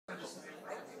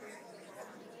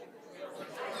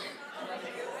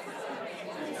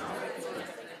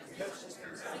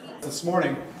this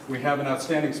morning we have an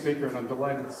outstanding speaker, and I'm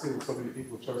delighted to see that so many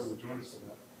people have chosen to join us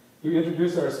today. To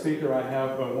introduce our speaker, I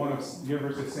have one of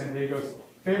University of San Diego's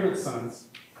favorite sons,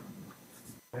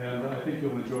 and I think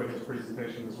you'll enjoy his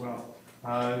presentation as well.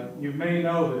 You may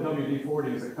know that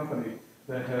WD-40 is a company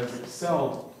that has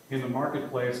excelled in the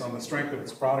marketplace on the strength of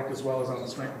its product as well as on the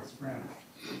strength of its brand.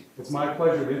 It's my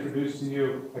pleasure to introduce to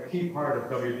you a key part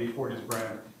of WD-40's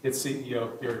brand, its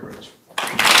CEO, Gary Rich.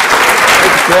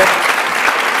 Thanks, Chris.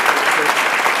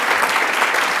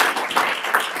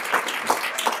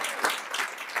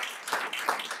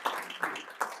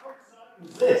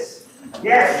 This?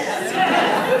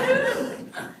 Yes!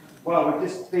 Well, we've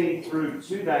just been through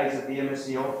 2 days of the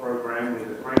MSEL program with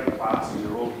a great class, and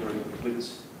you're all here with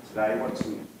us today. What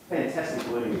some fantastic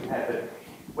learning we've had.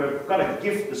 But we've got a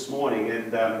gift this morning,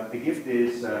 and the gift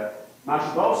is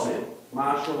Marshal Goldsmith.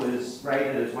 Marshal is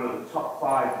rated as one of the top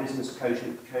 5 business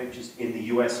coaches in the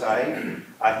USA.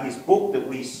 His book that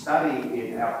we study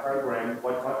in our program,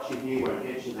 What Got You Here Won't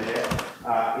Get You There,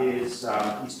 is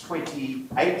his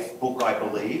 28th book, I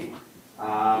believe.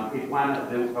 It won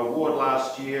the award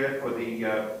last year for the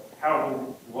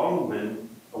Harold Longman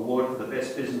Award for the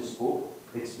Best Business Book.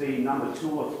 It's been number 2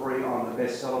 or 3 on the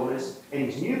bestseller list. And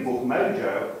his new book,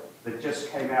 Mojo, that just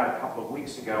came out a couple of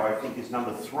weeks ago, I think is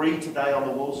number 3 today on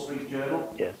the Wall Street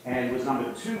Journal. Yes. And was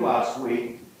number 2 last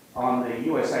week on the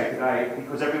USA Today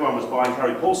because everyone was buying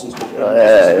Harry Paulson's book.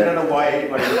 I don't know why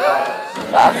anybody would buy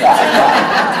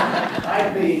it.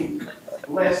 I've been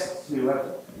blessed to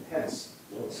have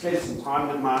spent some time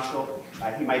with Marshal.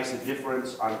 He makes a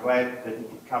difference. I'm glad that he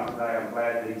could come today. I'm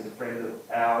glad that he's a friend of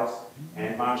ours.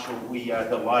 And Marshal, we are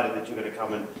delighted that you're going to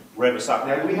come and rev us up.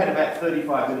 Now, we had about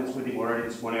 35 minutes with him already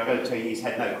this morning. I've got to tell you, he's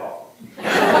had no coffee. So,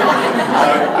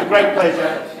 a great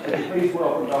pleasure. Please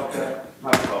welcome Dr.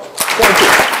 Marshal. Thank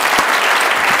you.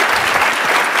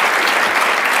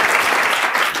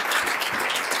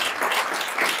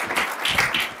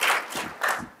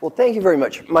 Well, thank you very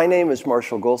much. My name is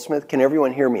Marshal Goldsmith. Can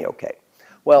everyone hear me okay?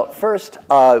 Well, first,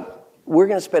 we're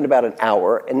going to spend about an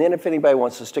hour, and then if anybody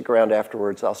wants to stick around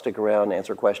afterwards, I'll stick around,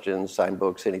 answer questions, sign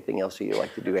books, anything else that you'd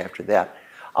like to do after that.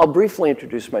 I'll briefly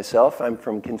introduce myself. I'm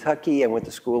from Kentucky. I went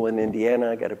to school in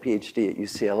Indiana. I got a PhD at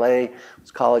UCLA. I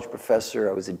was a college professor.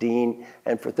 I was a dean.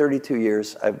 And for 32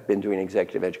 years, I've been doing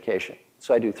executive education.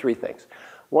 So I do 3 things.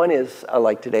 One is,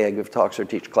 like today, I give talks or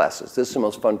teach classes. This is the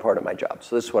most fun part of my job,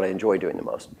 so this is what I enjoy doing the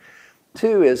most.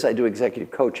 2 is I do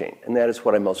executive coaching, and that is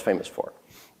what I'm most famous for.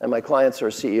 And my clients are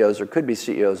CEOs or could be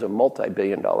CEOs of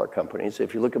multi-billion-dollar companies.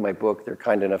 If you look at my book, they're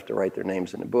kind enough to write their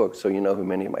names in the book, so you know who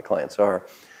many of my clients are.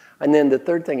 And then the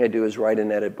 3rd thing I do is write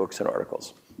and edit books and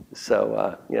articles.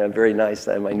 So, very nice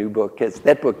that my new book,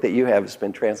 that book that you have has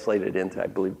been translated into, I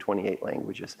believe, 28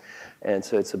 languages. And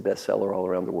so it's a bestseller all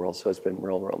around the world, so it's been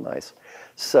real, real nice.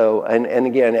 So, and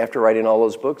again, after writing all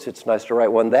those books, it's nice to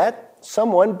write one that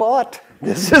someone bought.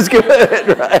 This is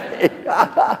good, right?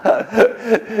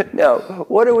 Now,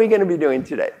 what are we going to be doing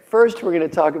today? First, we're going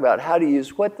to talk about how to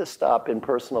use what to stop in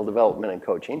personal development and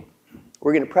coaching.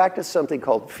 We're going to practice something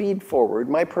called feed forward.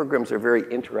 My programs are very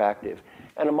interactive,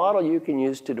 and a model you can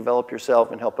use to develop yourself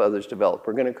and help others develop.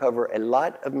 We're going to cover a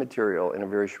lot of material in a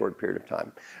very short period of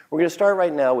time. We're going to start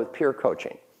right now with peer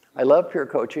coaching. I love peer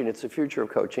coaching. It's the future of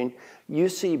coaching.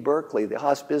 UC Berkeley, the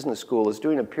Haas Business School, is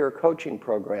doing a peer coaching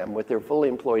program with their fully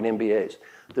employed MBAs.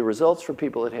 The results for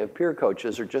people that have peer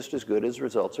coaches are just as good as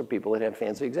results for people that have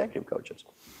fancy executive coaches.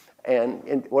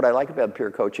 And what I like about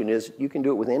peer coaching is you can do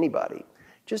it with anybody.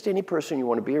 Just any person you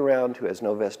want to be around who has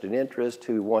no vested interest,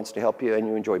 who wants to help you and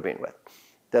you enjoy being with.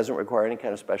 Doesn't require any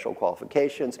kind of special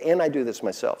qualifications, and I do this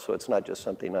myself, so it's not just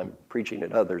something I'm preaching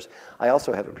at others. I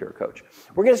also have a peer coach.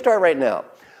 We're going to start right now.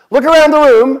 Look around the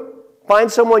room,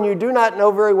 find someone you do not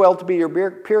know very well to be your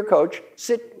peer coach,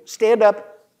 stand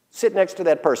up, sit next to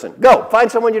that person. Go,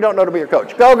 find someone you don't know to be your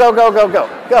coach. Go, go, go, go, go,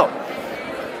 go.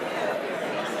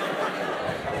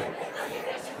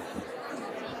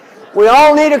 We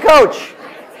all need a coach.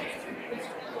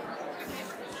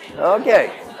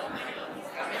 Okay.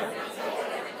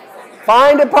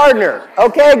 Find a partner.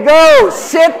 Okay, go.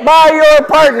 Sit by your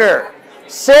partner.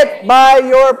 Sit by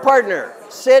your partner.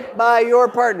 Sit by your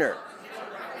partner.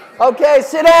 Okay,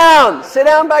 sit down. Sit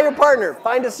down by your partner.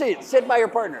 Find a seat. Sit by your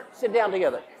partner. Sit down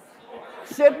together.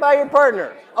 Sit by your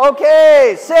partner.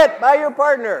 Okay, sit by your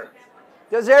partner.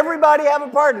 Does everybody have a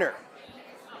partner?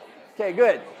 Okay,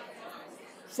 good.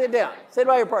 Sit down. Sit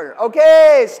by your partner.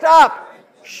 Okay, stop.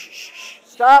 Shh, shh, shh.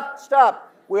 Stop,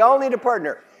 stop. We all need a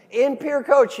partner. In peer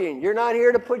coaching, you're not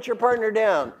here to put your partner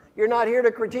down. You're not here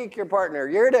to critique your partner.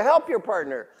 You're here to help your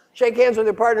partner. Shake hands with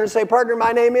your partner and say, partner,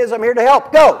 my name is, I'm here to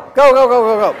help. Go, go, go, go,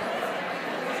 go, go.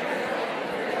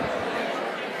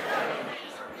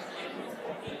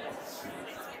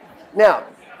 Now,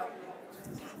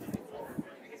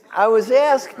 I was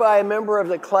asked by a member of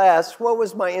the class, what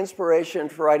was my inspiration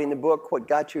for writing the book, What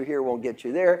Got You Here Won't Get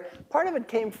You There? Part of it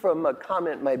came from a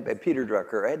comment made by Peter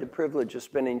Drucker. I had the privilege of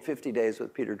spending 50 days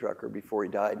with Peter Drucker before he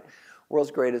died, world's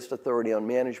greatest authority on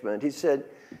management. He said,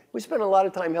 we spend a lot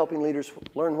of time helping leaders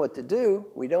learn what to do.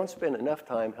 We don't spend enough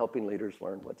time helping leaders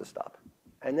learn what to stop.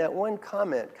 And that one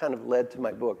comment kind of led to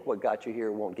my book, What Got You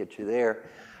Here Won't Get You There.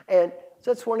 And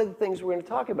so that's one of the things we're going to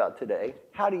talk about today,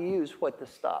 how to use what to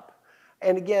stop.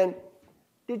 And again,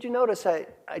 did you notice I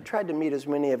tried to meet as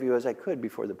many of you as I could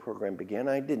before the program began.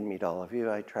 I didn't meet all of you.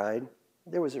 I tried.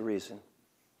 There was a reason.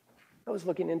 I was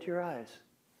looking into your eyes.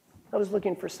 I was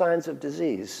looking for signs of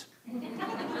disease.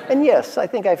 And yes, I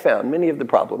think I found many of the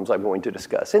problems I'm going to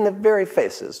discuss in the very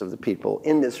faces of the people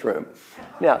in this room.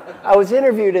 Now, I was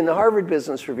interviewed in the Harvard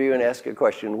Business Review and asked a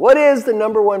question, what is the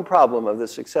 #1 problem of the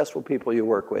successful people you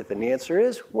work with? And the answer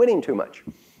is winning too much.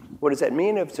 What does that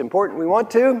mean? If it's important, we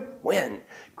want to win.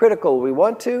 Critical, we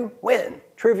want to win.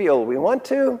 Trivial, we want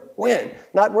to win.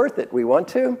 Not worth it, we want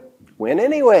to win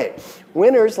anyway.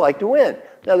 Winners like to win.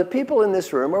 Now, the people in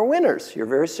this room are winners. You're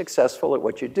very successful at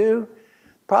what you do.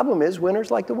 Problem is,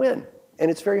 winners like to win. And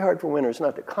it's very hard for winners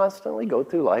not to constantly go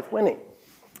through life winning.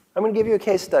 I'm going to give you a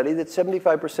case study that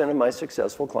 75% of my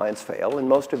successful clients fail, and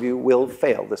most of you will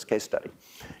fail this case study.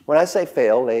 When I say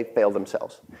fail, they fail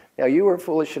themselves. Now, you were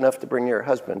foolish enough to bring your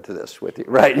husband to this with you,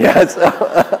 right? Yeah, so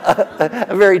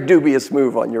a very dubious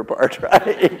move on your part,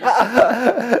 right?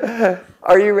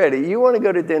 Are you ready? You want to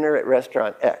go to dinner at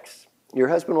restaurant X. Your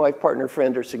husband, wife, partner,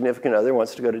 friend, or significant other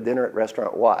wants to go to dinner at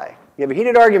restaurant Y. You have a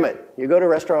heated argument. You go to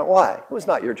restaurant Y. It was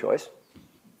not your choice.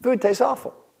 Food tastes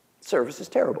awful. Service is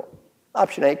terrible.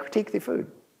 Option A, critique the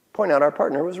food. Point out our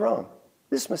partner was wrong.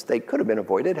 This mistake could have been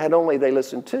avoided had only they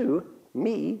listened to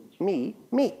me, me,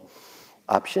 me.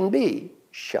 Option B,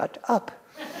 shut up.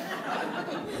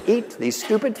 Eat the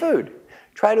stupid food.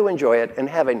 Try to enjoy it and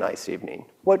have a nice evening.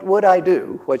 What would I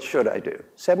do? What should I do?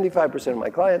 75% of my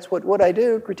clients, what would I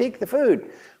do? Critique the food.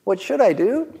 What should I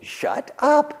do? Shut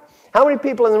up. How many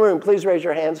people in the room, please raise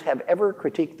your hands, have ever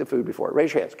critiqued the food before?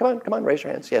 Raise your hands. Come on, raise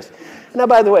your hands. Yes. Now,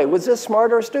 by the way, was this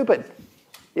smart or stupid?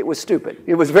 It was stupid.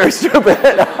 It was very stupid.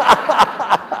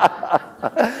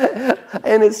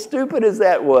 And as stupid as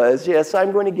that was, yes,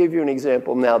 I'm going to give you an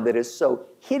example now that is so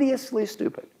hideously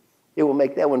stupid. It will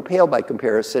make that one pale by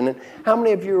comparison. And how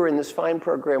many of you are in this fine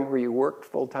program where you work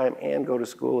full-time and go to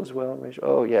school as well?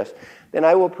 Oh, yes. Then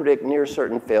I will predict near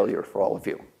certain failure for all of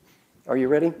you. Are you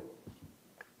ready?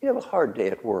 You have a hard day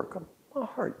at work, a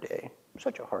hard day,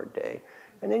 such a hard day.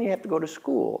 And then you have to go to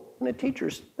school, and the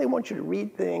teachers, they want you to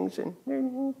read things, and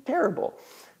they're terrible.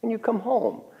 And you come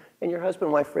home, and your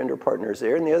husband, wife, friend, or partner is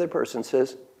there, and the other person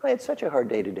says, I had such a hard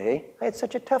day today. I had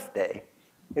such a tough day.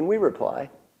 And we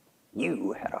reply,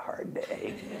 you had a hard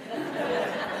day.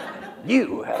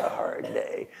 You had a hard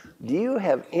day. Do you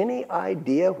have any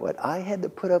idea what I had to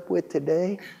put up with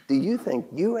today? Do you think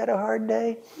you had a hard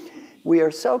day? We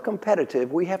are so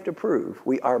competitive, we have to prove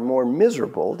we are more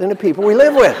miserable than the people we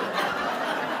live with.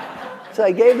 So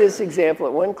I gave this example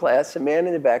at one class. A man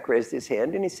in the back raised his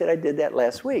hand, and he said, I did that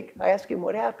last week. I asked him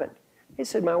what happened. He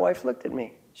said, my wife looked at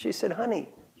me. She said, honey,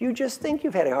 you just think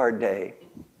you've had a hard day.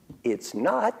 It's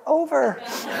not over.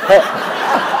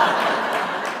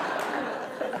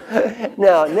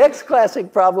 Now, next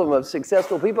classic problem of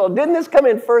successful people. Didn't this come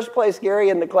in first place, Gary,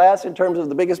 in the class in terms of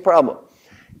the biggest problem?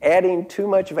 Adding too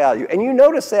much value. And you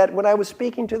notice that when I was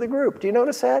speaking to the group. Do you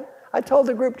notice that? I told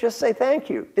the group, just say thank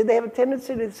you. Did they have a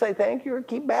tendency to say thank you or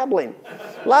keep babbling?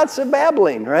 Lots of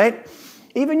babbling, right?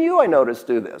 Even you, I noticed,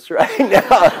 do this, right?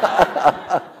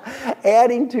 Now,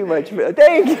 adding too much value.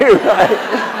 Thank you.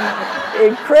 Right?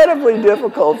 Incredibly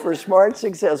difficult for smart,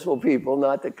 successful people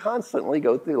not to constantly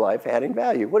go through life adding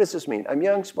value. What does this mean? I'm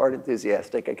young, smart,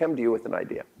 enthusiastic. I come to you with an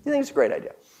idea. You think it's a great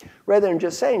idea. Rather than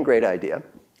just saying great idea,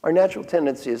 our natural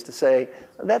tendency is to say,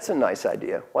 that's a nice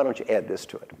idea. Why don't you add this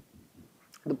to it?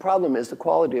 The problem is the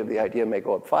quality of the idea may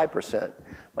go up 5%.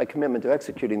 My commitment to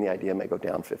executing the idea may go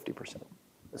down 50%.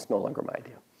 It's no longer my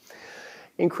idea.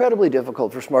 Incredibly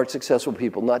difficult for smart, successful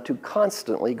people not to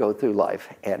constantly go through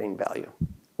life adding value.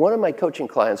 One of my coaching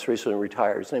clients recently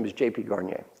retired. His name is J.P.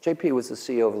 Garnier. J.P. was the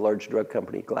CEO of a large drug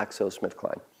company,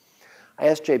 GlaxoSmithKline. I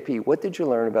asked J.P., what did you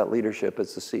learn about leadership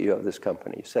as the CEO of this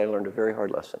company? He said, I learned a very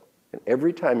hard lesson. And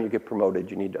every time you get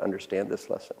promoted, you need to understand this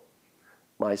lesson.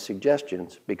 My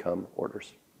suggestions become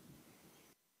orders.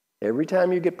 Every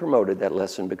time you get promoted, that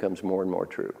lesson becomes more and more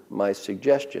true. My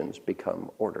suggestions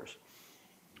become orders.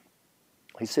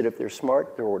 He said, if they're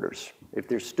smart, they're orders. If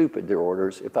they're stupid, they're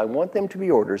orders. If I want them to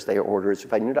be orders, they are orders.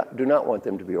 If I do not want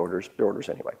them to be orders, they're orders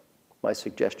anyway. My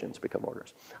suggestions become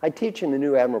orders. I teach in the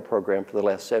new Admiral program for the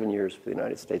last 7 years for the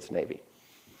United States Navy.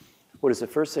 What is the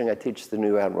first thing I teach the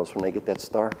new admirals when they get that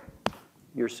star?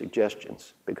 Your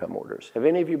suggestions become orders. Have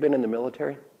any of you been in the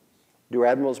military? Do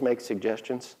admirals make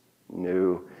suggestions?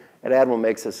 No. An admiral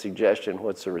makes a suggestion.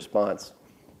 What's the response?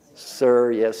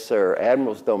 Sir, yes, sir.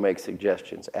 Admirals don't make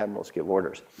suggestions. Admirals give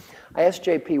orders. I asked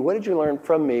JP, what did you learn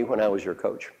from me when I was your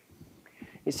coach?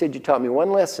 He said, you taught me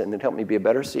one lesson that helped me be a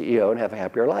better CEO and have a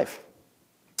happier life.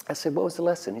 I said, what was the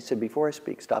lesson? He said, before I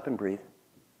speak, stop and breathe.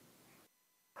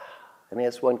 And he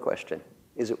asked one question,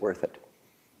 is it worth it?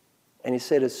 And he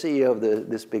said, as CEO of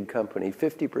this big company,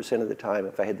 50% of the time,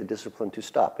 if I had the discipline to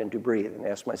stop and to breathe and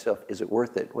ask myself, is it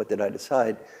worth it? What did I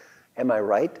decide? Am I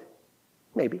right?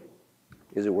 Maybe.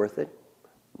 Is it worth it?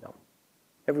 No.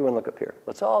 Everyone look up here.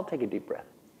 Let's all take a deep breath.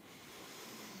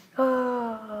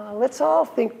 Let's all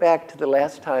think back to the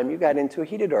last time you got into a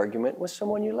heated argument with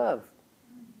someone you love,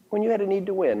 when you had a need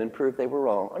to win and prove they were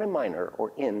wrong on a minor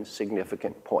or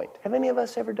insignificant point. Have any of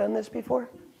us ever done this before?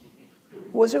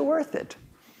 Was it worth it?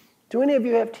 Do any of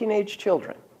you have teenage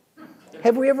children?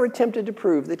 Have we ever attempted to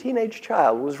prove the teenage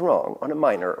child was wrong on a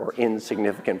minor or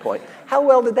insignificant point? How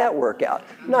well did that work out?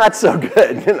 Not so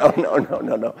good.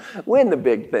 No. Win the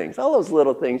big things. All those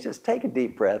little things, just take a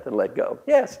deep breath and let go.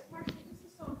 Yes? Marshal, this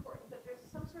is so important, but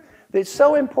there's some sort of... It's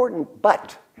so important,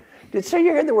 but. So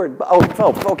you heard the word,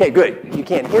 oh, okay, good. You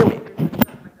can't hear me.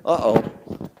 Uh-oh.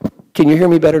 Can you hear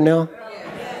me better now?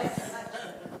 Yes.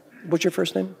 What's your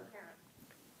first name?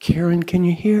 Karen, can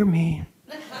you hear me?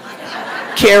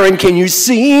 Karen, can you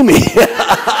see me?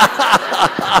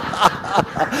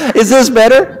 Is this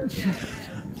better?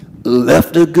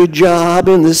 Left a good job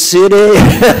in the city.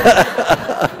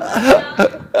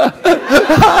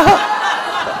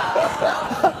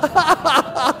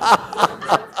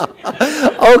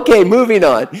 Okay, moving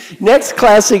on. Next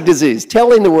classic disease,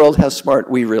 telling the world how smart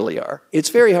we really are. It's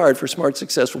very hard for smart,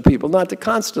 successful people not to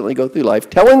constantly go through life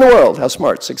telling the world how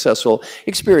smart, successful,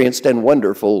 experienced, and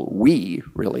wonderful we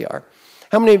really are.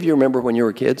 How many of you remember when you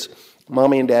were kids,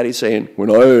 mommy and daddy saying, when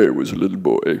I was a little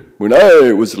boy, when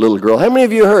I was a little girl? How many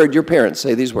of you heard your parents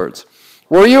say these words?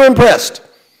 Were you impressed?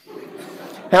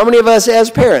 How many of us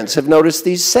as parents have noticed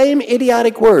these same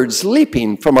idiotic words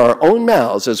leaping from our own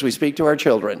mouths as we speak to our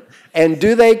children? And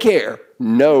do they care?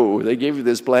 No. They give you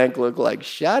this blank look like,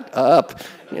 shut up.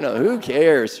 You know, who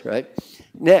cares, right?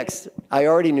 Next, I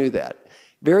already knew that.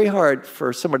 Very hard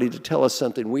for somebody to tell us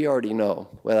something we already know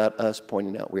without us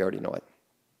pointing out we already know it.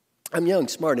 I'm young,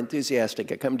 smart, enthusiastic.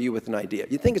 I come to you with an idea.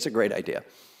 You think it's a great idea.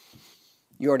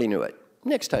 You already knew it.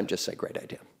 Next time, just say great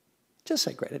idea. Just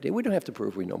say great idea. We don't have to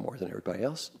prove we know more than everybody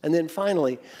else. And then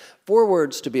finally, 4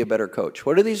 words to be a better coach.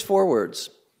 What are these 4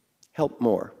 words? Help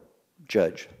more,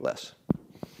 judge less.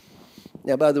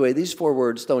 Now, by the way, these 4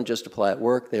 words don't just apply at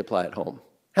work, they apply at home.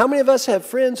 How many of us have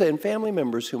friends and family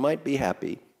members who might be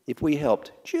happy if we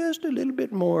helped just a little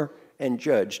bit more and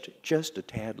judged just a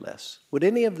tad less? Would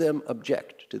any of them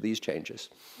object to these changes?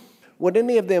 Would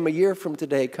any of them a year from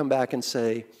today come back and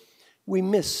say, we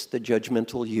miss the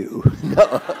judgmental you?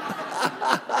 No.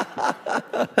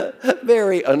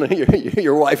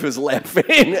 Your wife is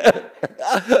laughing.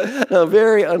 No,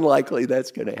 very unlikely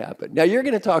that's going to happen. Now, you're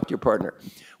going to talk to your partner.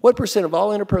 What % of all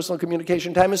interpersonal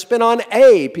communication time is spent on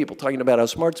A, people talking about how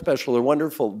smart, special, or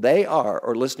wonderful they are,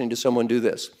 or listening to someone do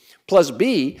this, plus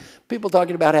B, people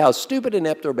talking about how stupid,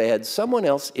 inept, or bad someone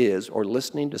else is, or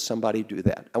listening to somebody do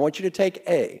that? I want you to take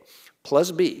A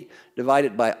plus B, divide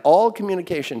it by all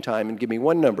communication time, and give me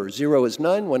one number. 0 is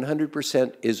none,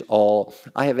 100% is all.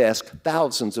 I have asked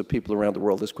thousands of people around the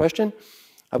world this question.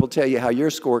 I will tell you how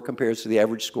your score compares to the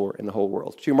average score in the whole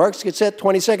world. 2 marks, get set,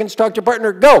 20 seconds, talk to your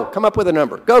partner, go. Come up with a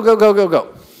number. Go, go, go, go,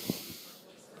 go.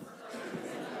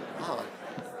 Oh,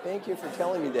 thank you for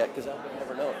telling me that, because I would have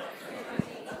never known.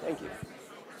 Thank you.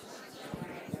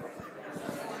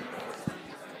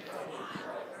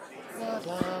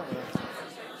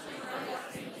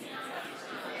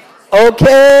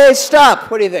 Okay, stop.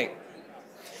 What do you think?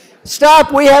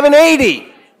 Stop, we have an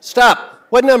 80. Stop.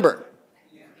 What number?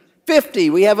 50.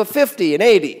 We have a 50, an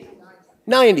 80.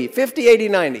 90. 50, 80,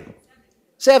 90.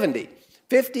 70.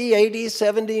 50, 80,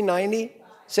 70, 90,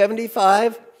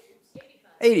 75,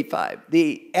 85.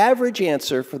 The average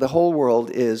answer for the whole world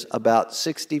is about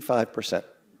 65%.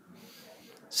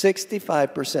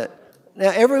 65%. Now,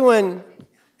 everyone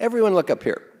look up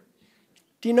here.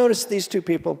 Do you notice these 2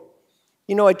 people?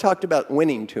 You know, I talked about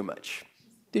winning too much.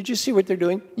 Did you see what they're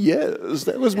doing? Yes,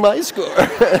 that was my score.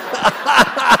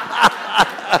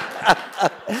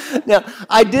 Now,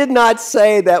 I did not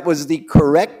say that was the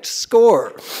correct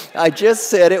score. I just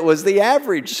said it was the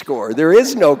average score. There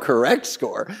is no correct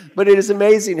score. But it is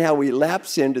amazing how we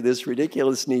lapse into this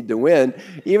ridiculous need to win,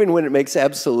 even when it makes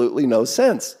absolutely no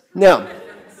sense. Now,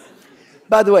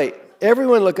 by the way,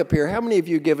 everyone look up here. How many of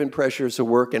you, given pressures of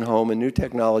work and home and new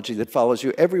technology that follows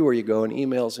you everywhere you go in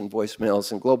emails and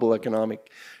voicemails and global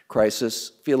economic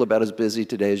crisis, feel about as busy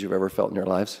today as you've ever felt in your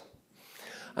lives?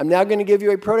 I'm now going to give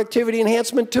you a productivity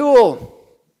enhancement tool.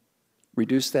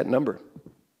 Reduce that number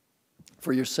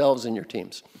for yourselves and your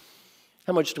teams.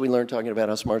 How much do we learn talking about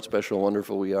how smart, special,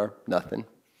 wonderful we are? Nothing.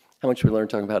 How much do we learn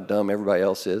talking about how dumb everybody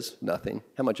else is? Nothing.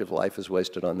 How much of life is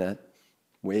wasted on that?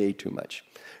 Way too much.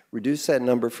 Reduce that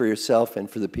number for yourself and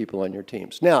for the people on your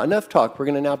teams. Now, enough talk. We're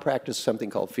going to now practice something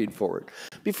called feed forward.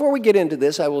 Before we get into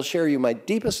this, I will share you my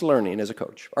deepest learning as a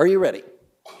coach. Are you ready?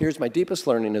 Here's my deepest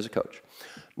learning as a coach.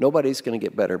 Nobody's going to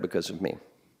get better because of me.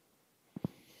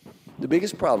 The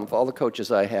biggest problem for all the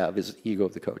coaches I have is the ego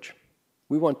of the coach.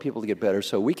 We want people to get better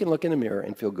so we can look in the mirror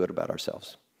and feel good about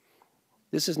ourselves.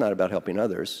 This is not about helping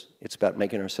others. It's about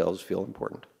making ourselves feel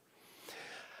important.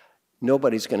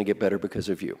 Nobody's going to get better because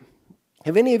of you.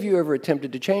 Have any of you ever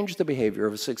attempted to change the behavior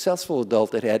of a successful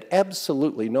adult that had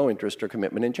absolutely no interest or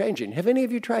commitment in changing? Have any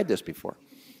of you tried this before?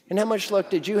 And how much luck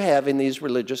did you have in these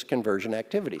religious conversion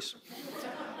activities?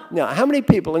 Now, how many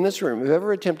people in this room have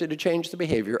ever attempted to change the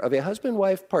behavior of a husband,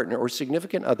 wife, partner, or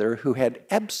significant other who had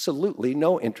absolutely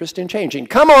no interest in changing?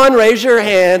 Come on, raise your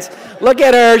hands. Look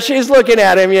at her. She's looking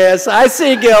at him. Yes, I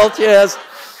see guilt. Yes.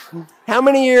 How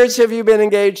many years have you been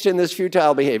engaged in this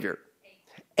futile behavior?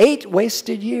 8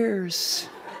 wasted years.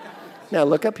 Now,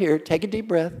 look up here. Take a deep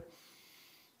breath.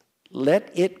 Let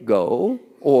it go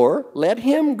or let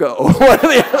him go. One or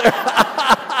the other.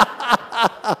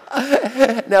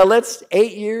 Now,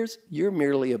 8 years, you're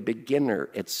merely a beginner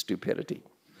at stupidity.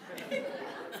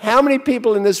 How many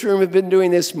people in this room have been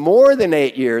doing this more than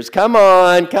 8 years? Come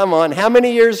on, come on. How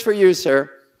many years for you,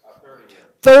 sir?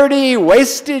 30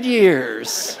 wasted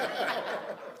years.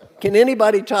 Can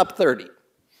anybody top 30?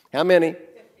 How many?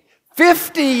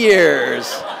 50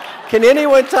 years. Can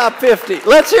anyone top 50?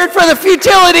 Let's hear it for the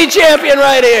futility champion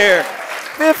right here.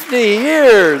 50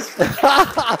 years.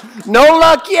 No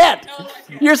luck yet.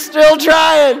 You're still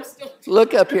trying.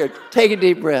 Look up here. Take a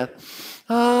deep breath.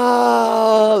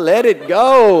 Let it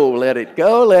go. Let it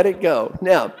go. Let it go.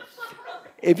 Now,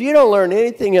 if you don't learn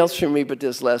anything else from me but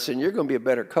this lesson, you're going to be a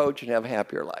better coach and have a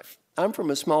happier life. I'm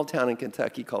from a small town in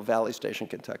Kentucky called Valley Station,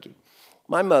 Kentucky.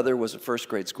 My mother was a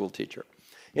first-grade school teacher.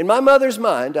 In my mother's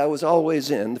mind, I was always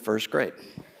in the first grade.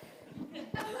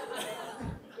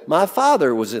 My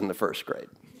father was in the first grade,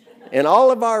 and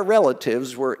all of our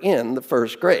relatives were in the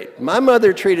first grade. My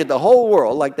mother treated the whole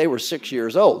world like they were 6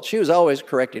 years old. She was always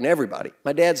correcting everybody.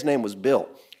 My dad's name was Bill.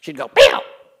 She'd go, Bill,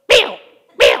 Bill,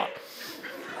 Bill.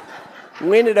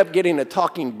 We ended up getting a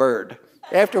talking bird.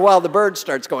 After a while, the bird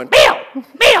starts going, Bill,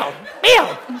 Bill,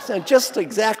 Bill. So just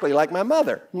exactly like my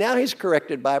mother. Now he's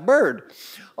corrected by a bird.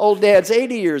 Old Dad's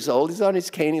 80 years old. He's on his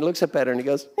cane. He looks up at her and he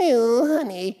goes, oh,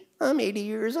 honey, I'm 80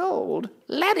 years old.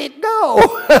 Let it go.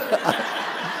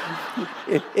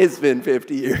 It's been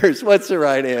 50 years. What's the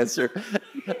right answer?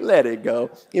 Let it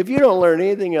go. If you don't learn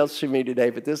anything else from me today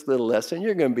but this little lesson,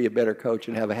 you're going to be a better coach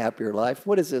and have a happier life.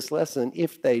 What is this lesson?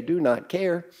 If they do not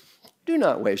care, do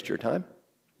not waste your time.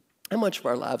 How much of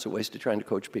our lives are wasted trying to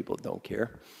coach people that don't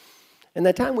care? And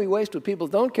that time we waste with people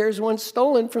that don't care is the one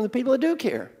stolen from the people that do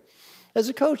care. As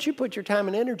a coach, you put your time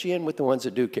and energy in with the ones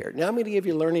that do care. Now I'm going to give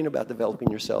you learning about developing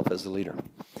yourself as a leader.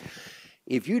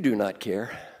 If you do not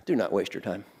care, do not waste your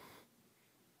time.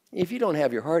 If you don't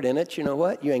have your heart in it, you know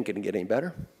what? You ain't going to get any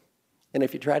better. And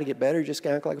if you try to get better, you're just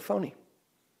going to act like a phony.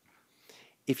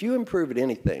 If you improve at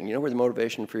anything, you know where the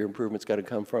motivation for your improvement's got to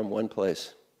come from? One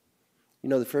place. You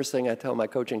know the first thing I tell my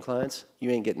coaching clients? You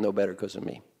ain't getting no better because of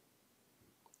me.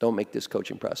 Don't make this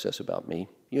coaching process about me.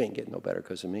 You ain't getting no better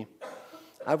because of me.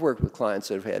 I've worked with clients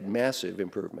that have had massive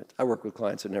improvement. I worked with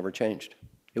clients that never changed.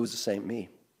 It was the same me.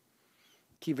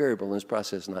 Key variable in this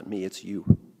process is not me, it's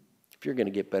you. If you're going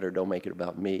to get better, don't make it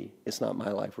about me. It's not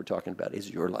my life we're talking about, it's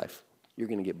your life. You're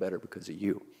going to get better because of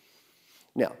you.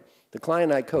 Now, the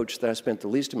client I coached that I spent the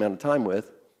least amount of time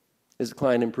with is the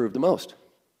client improved the most.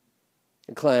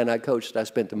 The client I coached that I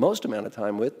spent the most amount of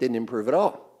time with didn't improve at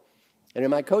all. And in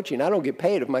my coaching, I don't get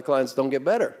paid if my clients don't get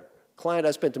better. The client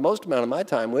I spent the most amount of my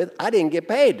time with, I didn't get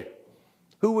paid.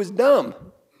 Who was dumb?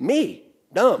 Me.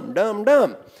 Dumb, dumb,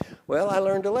 dumb. Well, I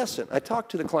learned a lesson. I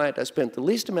talked to the client I spent the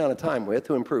least amount of time with,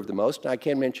 who improved the most. I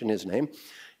can't mention his name.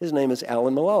 His name is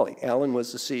Alan Mulally. Alan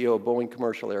was the CEO of Boeing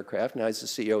Commercial Aircraft. Now he's the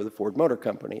CEO of the Ford Motor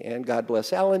Company. And God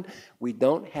bless Alan, we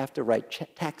don't have to write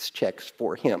tax checks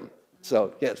for him.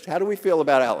 So, yes, how do we feel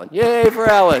about Alan? Yay for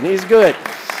Alan, he's good.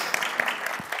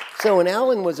 So when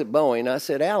Alan was at Boeing, I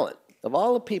said, Alan, of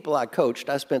all the people I coached,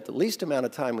 I spent the least amount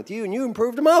of time with you, and you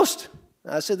improved the most.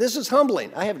 I said, this is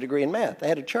humbling. I have a degree in math. I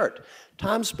had a chart.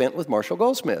 Time spent with Marshal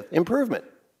Goldsmith, improvement,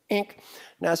 Inc.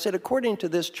 Now I said, according to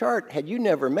this chart, had you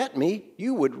never met me,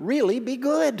 you would really be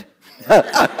good.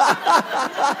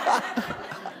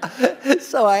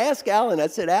 So I asked Alan, I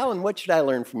said, Alan, what should I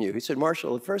learn from you? He said,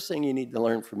 Marshal, the first thing you need to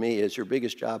learn from me is your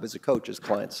biggest job as a coach is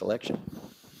client selection.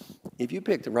 If you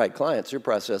pick the right clients, your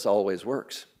process always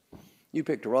works. You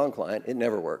pick the wrong client, it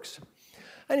never works.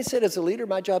 And he said, as a leader,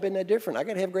 my job isn't that different. I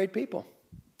got to have great people.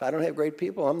 If I don't have great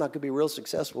people, I'm not going to be real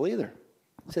successful either.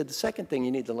 He said, the second thing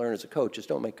you need to learn as a coach is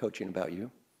don't make coaching about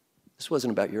you. This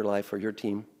wasn't about your life or your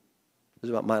team. It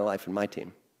was about my life and my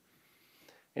team.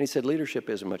 And he said, leadership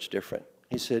isn't much different.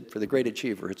 He said, for the great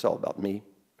achiever, it's all about me.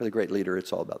 For the great leader,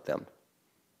 it's all about them.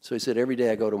 So he said, every day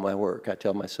I go to my work, I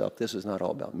tell myself, this is not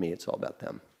all about me, it's all about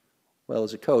them. Well,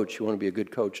 as a coach, you want to be a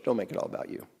good coach, don't make it all about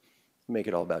you. Make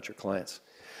it all about your clients.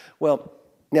 Well,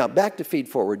 now back to feed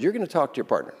forward. You're going to talk to your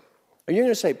partner. Are you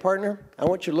going to say, partner, I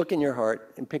want you to look in your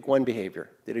heart and pick one behavior,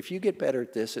 that if you get better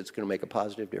at this, it's going to make a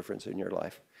positive difference in your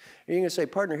life. Are you going to say,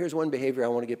 partner, here's one behavior I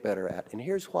want to get better at, and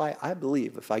here's why I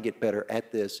believe if I get better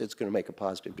at this, it's going to make a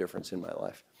positive difference in my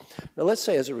life. Now, let's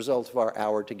say as a result of our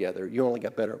hour together, you only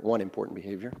got better at one important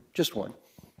behavior, just one.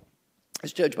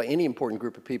 As judged by any important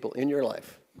group of people in your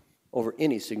life over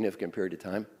any significant period of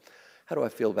time. How do I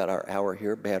feel about our hour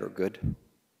here, bad or good?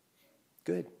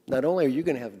 Good. Not only are you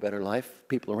going to have a better life,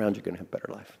 people around you are going to have a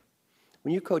better life.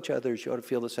 When you coach others, you ought to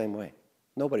feel the same way.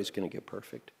 Nobody's going to get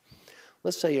perfect.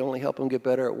 Let's say you only help them get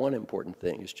better at one important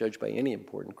thing, as judged by any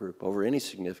important group over any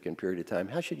significant period of time.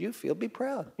 How should you feel? Be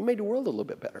proud. You made the world a little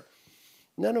bit better.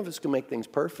 None of us can make things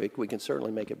perfect. We can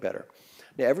certainly make it better.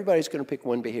 Now, everybody's going to pick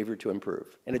one behavior to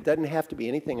improve, and it doesn't have to be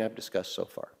anything I've discussed so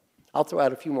far. I'll throw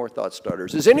out a few more thought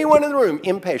starters. Is anyone in the room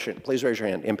impatient? Please raise your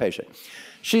hand, impatient.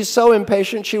 She's so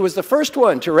impatient, she was the first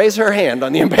one to raise her hand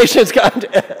on the impatience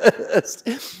contest.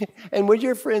 And would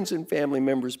your friends and family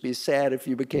members be sad if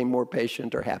you became more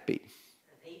patient or happy?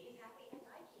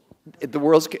 The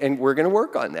world's, and we're going to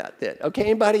work on that then. Okay,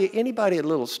 anybody a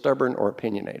little stubborn or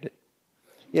opinionated?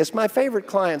 Yes, my favorite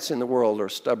clients in the world are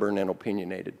stubborn and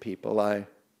opinionated people. I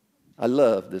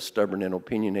love the stubborn and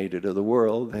opinionated of the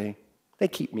world. They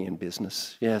keep me in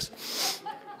business, yes.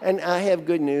 And I have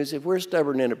good news. If we're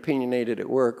stubborn and opinionated at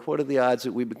work, what are the odds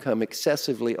that we become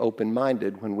excessively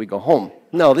open-minded when we go home?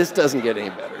 No, this doesn't get any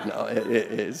better. No,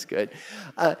 it's good.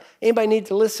 Anybody need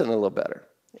to listen a little better?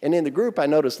 And in the group, I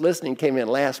noticed listening came in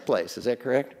last place. Is that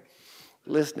correct?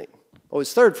 Listening. Oh,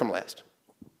 it's third from last.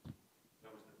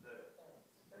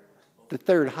 The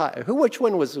third high. Which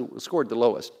one was scored the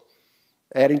lowest?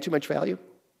 Adding too much value?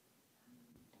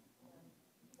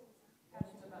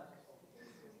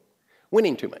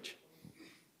 Winning too much.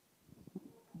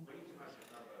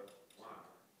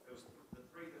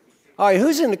 All right,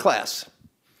 who's in the class?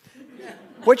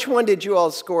 Which one did you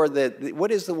all score?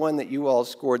 What is the one that you all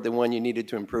scored, the one you needed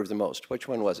to improve the most? Which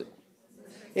one was it?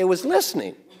 It was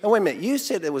listening. Oh, wait a minute. You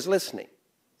said it was listening.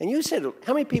 And you said,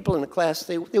 how many people in the class,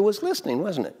 it was listening,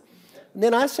 wasn't it? And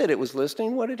then I said it was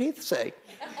listening. What did he say?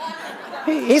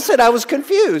 He said I was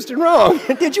confused and wrong.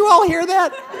 Did you all hear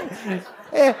that?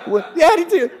 Yeah, he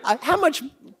did. How much?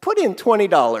 Put in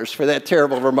 $20 for that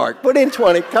terrible remark. Put in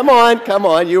 20. Come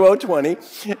on, you owe 20.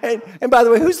 And by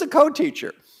the way, who's the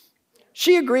co-teacher?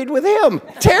 She agreed with him.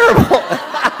 Terrible.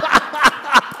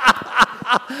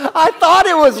 I thought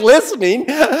it was listening.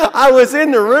 I was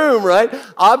in the room, right?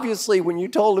 Obviously, when you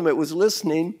told them it was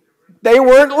listening, they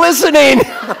weren't listening.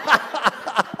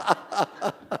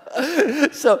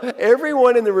 So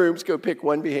everyone in the room is going to pick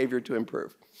one behavior to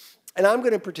improve. And I'm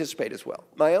going to participate as well.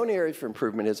 My own area for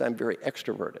improvement is I'm very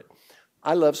extroverted.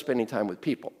 I love spending time with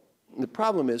people. And the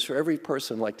problem is for every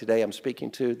person like today I'm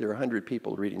speaking to, there are 100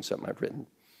 people reading something I've written.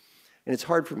 And it's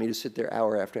hard for me to sit there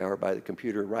hour after hour by the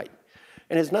computer and write.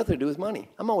 And it has nothing to do with money.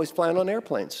 I'm always flying on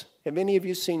airplanes. Have any of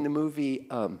you seen the movie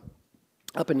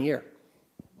Up in the Air?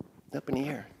 Up in the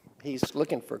Air. He's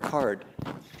looking for a card.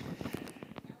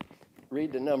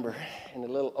 Read the number in the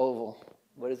little oval.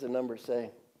 What does the number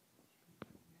say?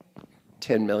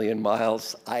 10 million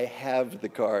miles. I have the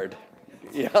card.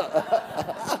 Yeah.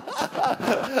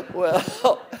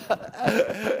 Well,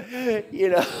 you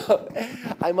know,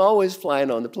 I'm always flying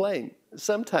on the plane.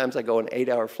 Sometimes I go on an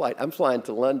 8-hour flight. I'm flying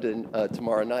to London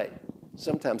tomorrow night.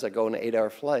 Sometimes I go on an 8-hour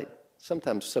flight.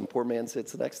 Sometimes some poor man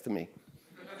sits next to me.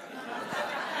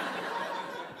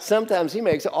 Sometimes he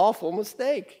makes an awful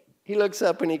mistake. He looks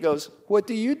up and he goes, "What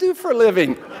do you do for a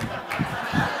living?"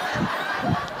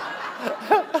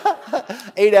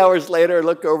 8 hours later, I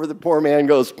look over, the poor man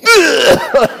goes,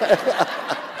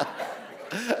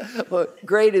 Well,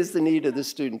 great is the need of the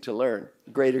student to learn.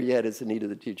 Greater yet is the need of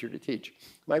the teacher to teach.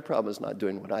 My problem is not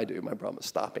doing what I do. My problem is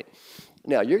stopping.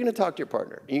 Now, you're going to talk to your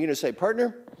partner. You're going to say,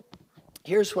 "Partner,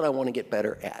 here's what I want to get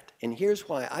better at. And here's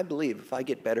why I believe if I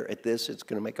get better at this, it's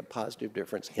going to make a positive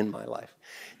difference in my life."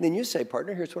 And then you say,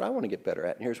 "Partner, here's what I want to get better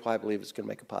at. And here's why I believe it's going to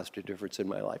make a positive difference in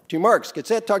my life." 2 marks. Get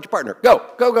set. Talk to your partner. Go.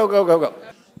 Go, go, go, go, go.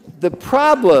 The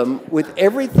problem with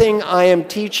everything I am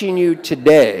teaching you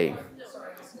today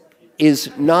is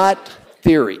not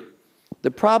theory.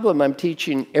 The problem I'm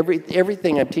teaching,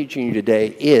 everything I'm teaching you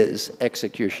today is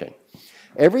execution.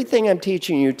 Everything I'm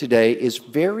teaching you today is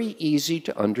very easy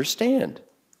to understand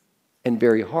and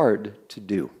very hard to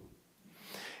do.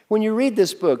 When you read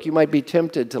this book, you might be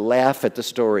tempted to laugh at the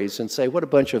stories and say, "What a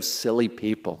bunch of silly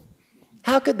people.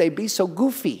 How could they be so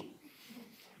goofy?"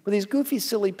 Well, these goofy,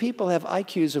 silly people have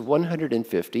IQs of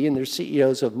 150 and they're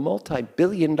CEOs of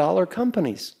multi-billion-dollar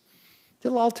companies.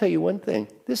 They'll all tell you one thing: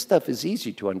 this stuff is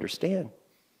easy to understand.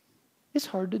 It's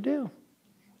hard to do.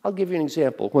 I'll give you an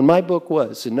example. When my book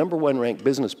was the #1 ranked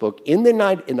business book in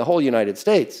the whole United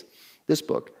States, this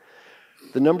book,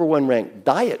 the #1 ranked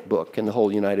diet book in the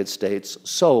whole United States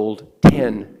sold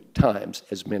 10 times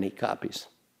as many copies.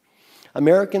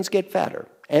 Americans get fatter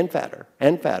and fatter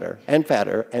and fatter and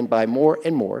fatter and buy more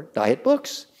and more diet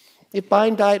books. If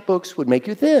buying diet books would make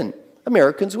you thin,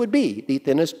 Americans would be the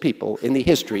thinnest people in the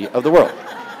history of the world.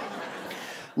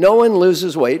 No one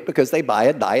loses weight because they buy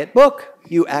a diet book.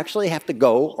 You actually have to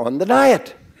go on the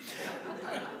diet.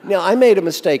 Now, I made a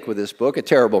mistake with this book, a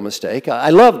terrible mistake. I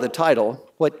love the title,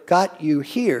 "What Got You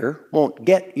Here Won't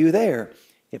Get You There."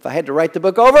 If I had to write the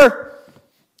book over,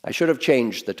 I should have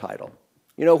changed the title.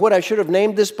 You know what I should have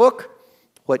named this book?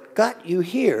 "What Got You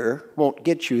Here Won't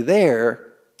Get You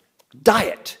There,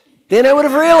 Diet." Then I would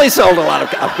have really sold a lot of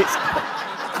copies.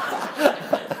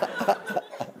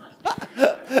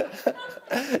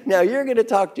 Now, you're going to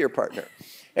talk to your partner,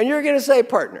 and you're going to say,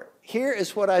 "Partner, here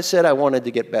is what I said I wanted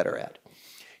to get better at.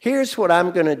 Here's what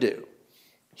I'm going to do.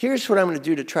 Here's what I'm going to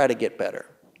do to try to get better.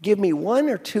 Give me 1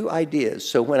 or 2 ideas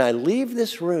so when I leave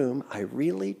this room, I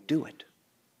really do it."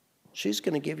 She's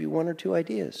going to give you 1 or 2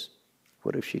 ideas.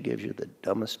 What if she gives you the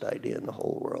dumbest idea in the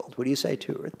whole world? What do you say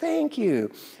to her? "Thank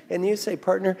you." And you say,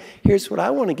 "Partner, here's what I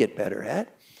want to get better at.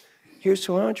 Here's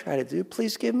what I want to try to do.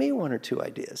 Please give me 1 or 2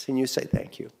 ideas." And you say,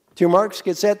 "Thank you." 2 marks.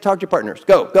 Get set. Talk to your partners.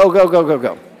 Go, go, go, go, go,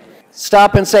 go.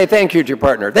 Stop and say thank you to your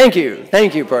partner. "Thank you.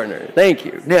 Thank you, partner. Thank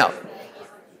you."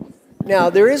 Now,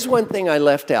 there is one thing I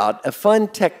left out, a fun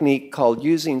technique called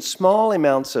using small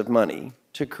amounts of money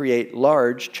to create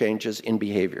large changes in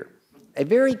behavior. A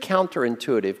very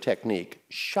counterintuitive technique.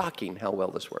 Shocking how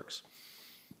well this works.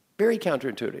 Very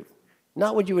counterintuitive.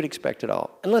 Not what you would expect at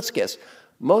all. And let's guess,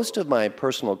 most of my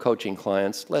personal coaching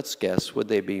clients, let's guess, would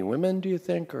they be women, do you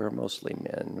think, or mostly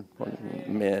men?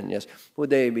 Men, yes. Would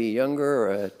they be younger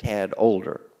or a tad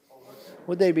older?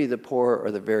 Would they be the poor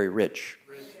or the very rich?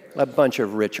 A bunch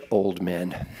of rich old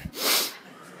men.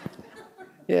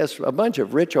 Yes, a bunch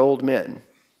of rich old men.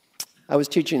 I was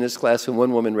teaching this class and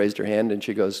one woman raised her hand and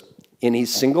she goes, "Any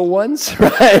single ones?"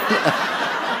 Right?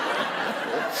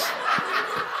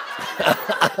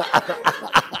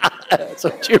 That's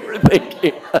what you were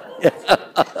thinking.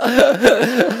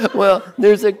 Well,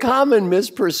 there's a common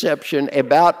misperception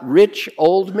about rich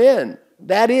old men.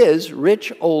 That is,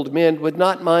 rich old men would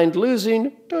not mind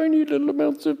losing tiny little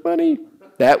amounts of money.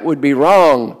 That would be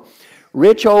wrong.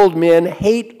 Rich old men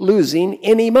hate losing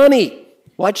any money.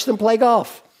 Watch them play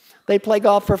golf. They play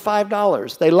golf for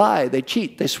 $5. They lie, they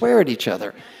cheat, they swear at each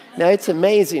other. Now, it's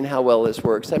amazing how well this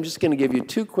works. I'm just going to give you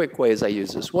 2 quick ways I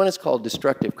use this. One is called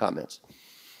destructive comments.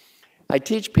 I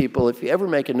teach people, if you ever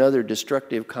make another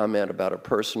destructive comment about a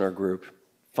person or group,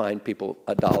 fine people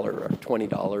 $1 or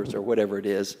 $20 or whatever it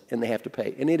is, and they have to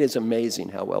pay. And it is amazing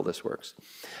how well this works.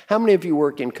 How many of you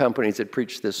work in companies that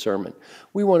preach this sermon?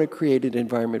 We want to create an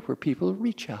environment where people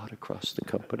reach out across the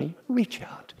company, reach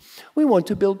out. We want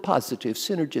to build positive,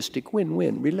 synergistic,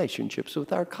 win-win relationships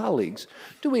with our colleagues.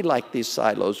 Do we like these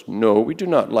silos? No, we do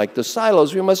not like the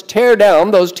silos. We must tear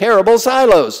down those terrible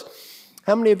silos.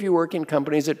 How many of you work in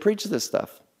companies that preach this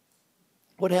stuff?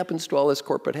 What happens to all this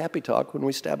corporate happy talk when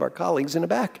we stab our colleagues in the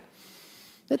back?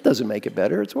 That doesn't make it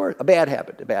better. It's worse. A bad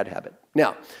habit, a bad habit.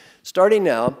 Now, starting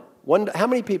now, how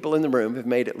many people in the room have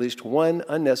made at least one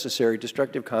unnecessary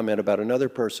destructive comment about another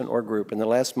person or group in the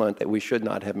last month that we should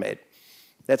not have made?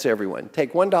 That's everyone.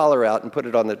 Take $1 out and put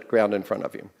it on the ground in front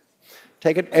of you.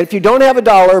 Take it. And if you don't have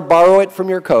 $1, borrow it from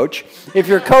your coach. If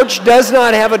your coach does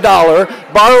not have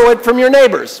 $1, borrow it from your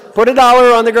neighbors. Put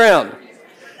 $1 on the ground.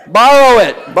 Borrow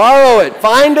it. Borrow it.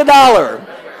 Find $1.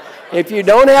 If you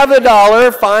don't have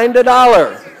 $1, find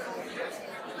 $1.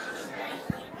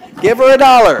 Give her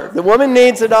 $1. The woman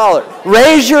needs $1.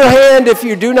 Raise your hand if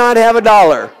you do not have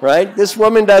 $1, right? This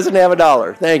woman doesn't have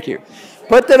 $1. Thank you.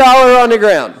 Put the $1 on the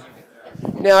ground.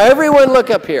 Now, everyone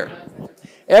look up here.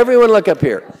 Everyone look up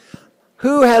here.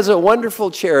 Who has a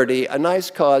wonderful charity, a nice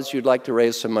cause you'd like to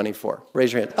raise some money for?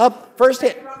 Raise your hand. Up, first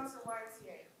hand.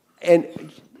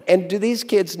 And do these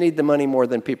kids need the money more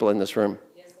than people in this room?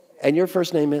 And your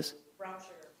first name is?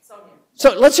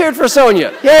 So let's hear it for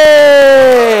Sonia.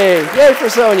 Yay! Yay for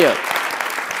Sonia.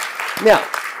 Now,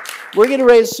 we're going to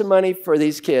raise some money for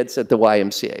these kids at the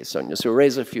YMCA, Sonia. So we'll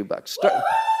raise a few bucks.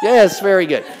 Yes, very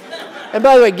good. And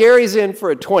by the way, Gary's in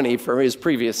for a 20 for his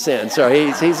previous sin. So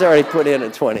he's already put in a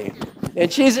 20.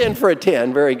 And she's in for a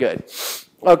 10. Very good.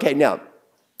 Okay, now,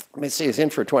 let me see. He's in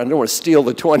for a 20. I don't want to steal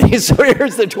the 20, so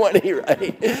here's the 20,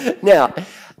 right? Now,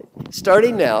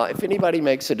 starting now, if anybody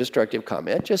makes a destructive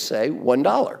comment, just say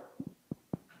 $1.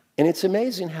 And it's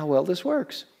amazing how well this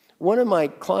works. One of my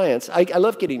clients, I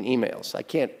love getting emails. I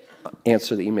can't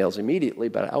answer the emails immediately,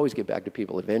 but I always get back to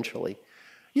people eventually.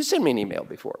 You sent me an email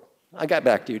before. I got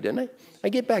back to you, didn't I? I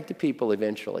get back to people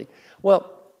eventually.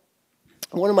 Well,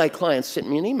 one of my clients sent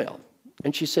me an email,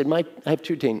 and she said, I have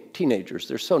two teenagers.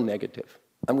 They're so negative.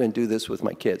 I'm going to do this with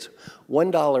my kids.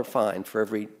 $1 fine for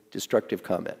every destructive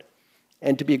comment.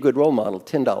 And to be a good role model,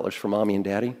 $10 for mommy and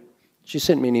daddy. She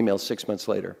sent me an email 6 months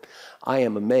later. I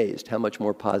am amazed how much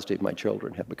more positive my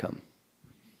children have become.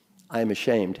 I am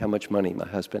ashamed how much money my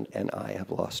husband and I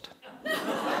have lost.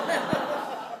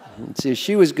 See,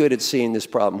 she was good at seeing this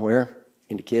problem where?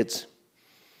 In the kids.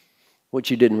 What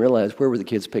she didn't realize, where were the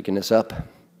kids picking this up?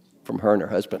 From her and her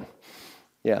husband.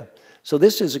 Yeah. So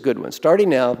this is a good one. Starting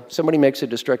now, somebody makes a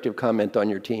destructive comment on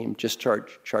your team, just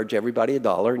charge everybody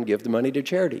 $1 and give the money to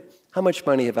charity. How much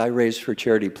money have I raised for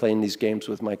charity playing these games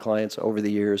with my clients over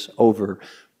the years? Over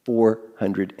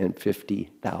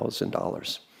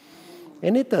 $450,000.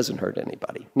 And it doesn't hurt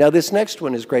anybody. Now, this next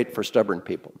one is great for stubborn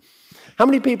people. How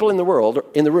many people in the world,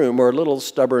 in the room, are a little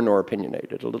stubborn or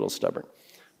opinionated, a little stubborn?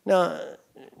 Now,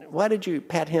 why did you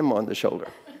pat him on the shoulder?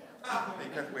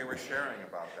 Because we were sharing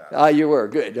about that. Ah, you were.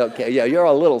 Good. Okay. Yeah, you're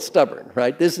a little stubborn,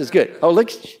 right? This is good. Oh,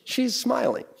 look, she's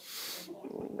smiling.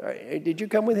 All right, did you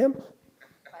come with him?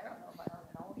 I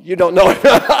don't know if I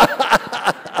know.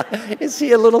 You don't know. Is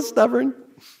he a little stubborn?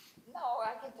 No,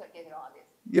 I can get around it.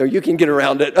 You can get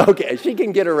around it. Okay, she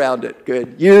can get around it.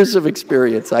 Good. Years of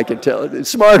experience, I can tell.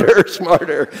 Smarter,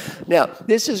 smarter. Now,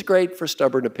 this is great for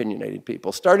stubborn, opinionated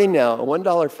people. Starting now, a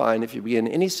 $1 fine if you begin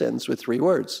any sentence with 3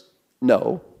 words.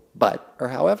 No, but, or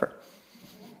however.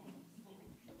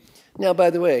 Now, by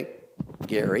the way,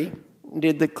 Gary,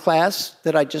 did the class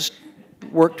that I just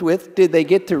worked with, did they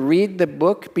get to read the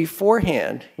book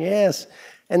beforehand? Yes.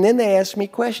 And then they asked me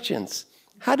questions.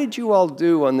 How did you all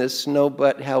do on this no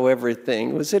but however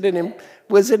thing? Was it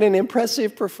an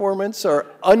impressive performance or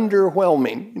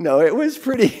underwhelming? No, it was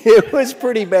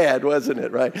pretty bad, wasn't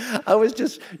it, right? I was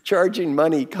just charging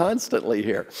money constantly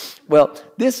here. Well,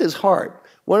 this is hard.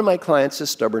 One of my clients is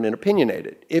stubborn and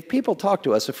opinionated. If people talk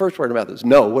to us, the first word about this,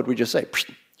 no, what would we just say?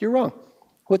 You're wrong.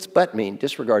 What's but mean?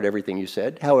 Disregard everything you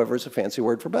said. However, is a fancy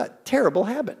word for but. Terrible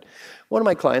habit. One of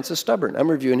my clients is stubborn. I'm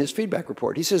reviewing his feedback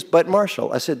report. He says, but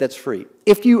Marshall. I said, that's free.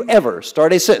 If you ever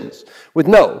start a sentence with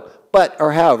no, but,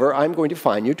 or however, I'm going to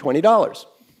fine you $20.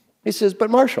 He says, but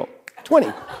Marshall,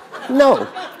 20. No,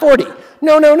 40.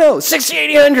 No,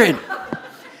 6,800.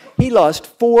 He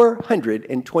lost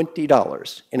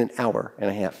 $420 in an hour and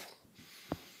a half.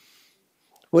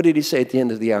 What did he say at the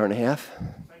end of the hour and a half?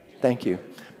 Thank you.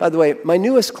 By the way, my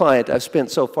newest client, I've spent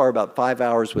so far about 5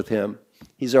 hours with him.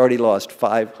 He's already lost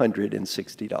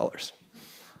 $560.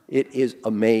 It is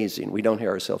amazing. We don't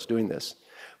hear ourselves doing this.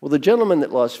 Well, the gentleman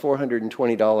that lost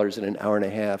 $420 in an hour and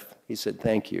a half, he said,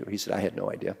 thank you. He said, I had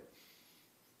no idea.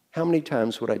 How many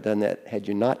times would I have done that had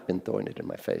you not been throwing it in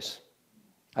my face?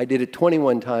 I did it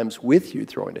 21 times with you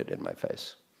throwing it in my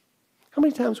face. How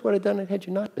many times would I have done it had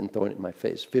you not been throwing it in my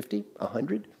face? 50?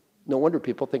 100? No wonder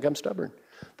people think I'm stubborn.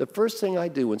 The first thing I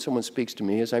do when someone speaks to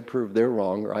me is I prove they're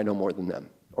wrong or I know more than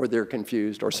them or they're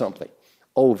confused or something.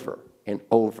 Over and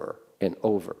over and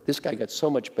over. This guy got so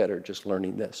much better just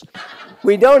learning this.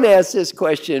 We don't ask this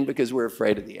question because we're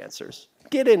afraid of the answers.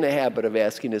 Get in the habit of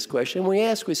asking this question. When we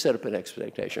ask, we set up an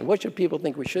expectation. What should people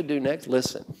think we should do next?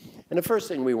 Listen. And the first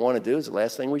thing we want to do is the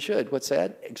last thing we should. What's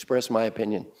that? Express my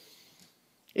opinion.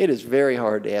 It is very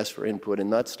hard to ask for input and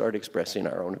not start expressing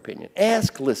our own opinion.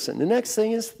 Ask, listen. The next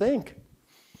thing is think.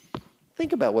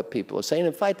 Think about what people are saying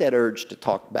and fight that urge to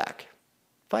talk back.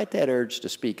 Fight that urge to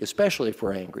speak, especially if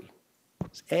we're angry.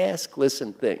 Ask,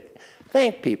 listen, think.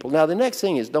 Thank people. Now, the next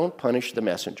thing is don't punish the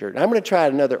messenger. And I'm going to try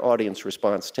another audience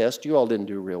response test. You all didn't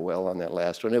do real well on that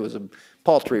last one. It was a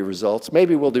paltry results.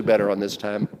 Maybe we'll do better on this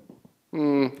time.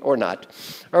 Or not.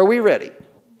 Are we ready?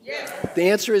 Yes.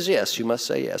 The answer is yes. You must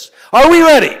say yes. Are we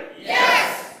ready?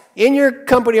 Yes. In your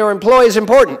company, are employees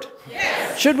important?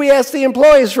 Yes. Should we ask the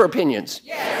employees for opinions?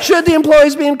 Yes. Should the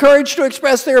employees be encouraged to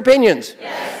express their opinions?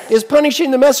 Yes. Is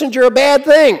punishing the messenger a bad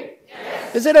thing?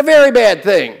 Yes. Is it a very bad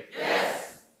thing?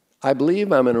 Yes. I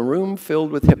believe I'm in a room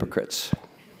filled with hypocrites.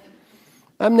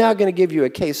 I'm now going to give you a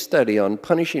case study on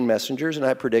punishing messengers, and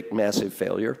I predict massive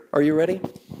failure. Are you ready?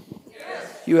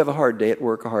 Yes. You have a hard day at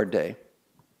work, a hard day.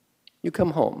 You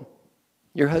come home.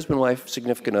 Your husband, wife,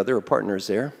 significant other, or partner is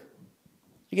there.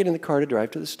 You get in the car to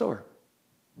drive to the store.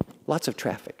 Lots of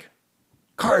traffic.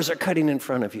 Cars are cutting in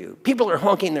front of you. People are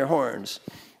honking their horns.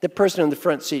 The person in the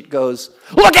front seat goes,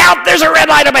 "Look out, there's a red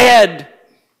light up ahead."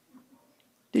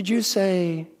 Did you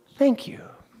say, "Thank you"?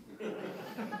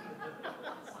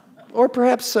 Or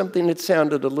perhaps something that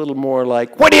sounded a little more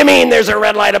like, "What do you mean there's a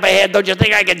red light up ahead? Don't you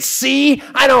think I can see?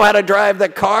 I know how to drive the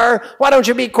car. Why don't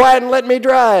you be quiet and let me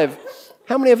drive?"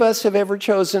 How many of us have ever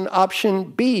chosen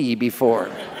option B before?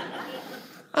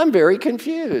 I'm very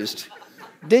confused.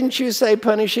 Didn't you say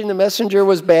punishing the messenger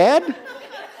was bad?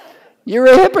 You're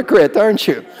a hypocrite, aren't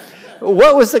you?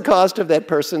 What was the cost of that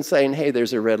person saying, "Hey,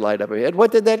 there's a red light up ahead"?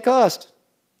 What did that cost?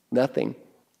 Nothing.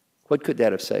 What could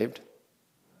that have saved?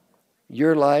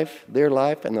 Your life, their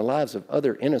life, and the lives of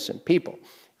other innocent people.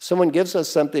 Someone gives us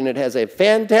something that has a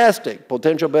fantastic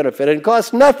potential benefit and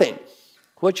costs nothing.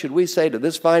 What should we say to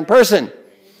this fine person?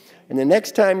 And the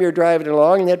next time you're driving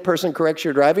along and that person corrects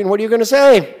your driving, what are you going to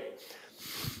say?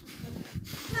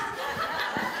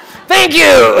 Thank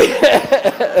you!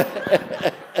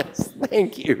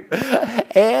 Thank you.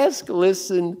 Ask,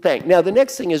 listen, thank. Now, the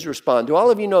next thing is respond. Do all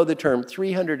of you know the term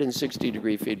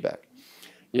 360-degree feedback?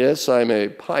 Yes, I'm a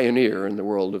pioneer in the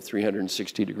world of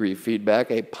 360-degree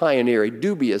feedback, a pioneer, a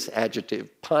dubious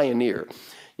adjective, pioneer.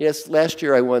 Yes, last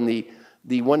year I won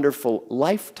the wonderful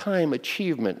Lifetime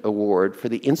Achievement Award for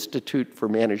the Institute for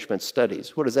Management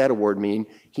Studies. What does that award mean?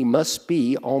 He must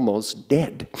be almost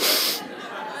dead.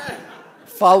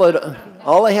 Followed,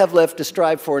 all I have left to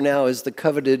strive for now is the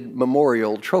coveted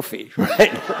memorial trophy,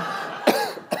 right?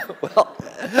 Well,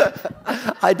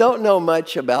 I don't know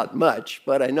much about much,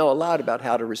 but I know a lot about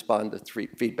how to respond to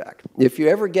feedback. If you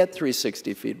ever get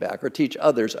 360 feedback or teach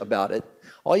others about it,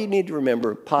 all you need to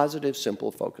remember, positive,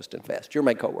 simple, focused, and fast. You're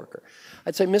my coworker.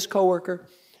 I'd say, "Miss Coworker,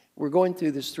 we're going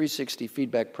through this 360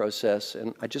 feedback process,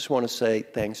 and I just want to say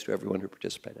thanks to everyone who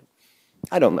participated."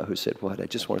 I don't know who said what. I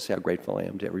just want to say how grateful I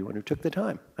am to everyone who took the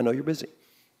time. I know you're busy.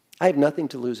 I have nothing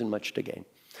to lose and much to gain.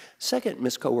 Second,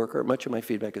 Miss Coworker, much of my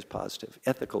feedback is positive,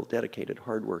 ethical, dedicated,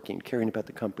 hardworking, caring about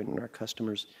the company and our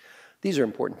customers. These are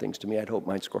important things to me. I'd hope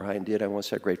mine score high and did. I want to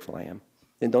say how grateful I am.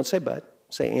 And don't say but.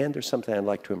 Say, "And there's something I'd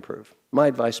like to improve." My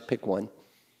advice, pick one.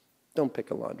 Don't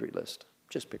pick a laundry list.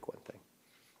 Just pick one thing.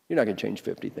 You're not going to change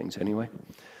 50 things anyway.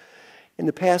 In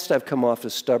the past, I've come off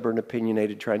as stubborn,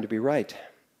 opinionated, trying to be right.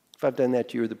 If I've done that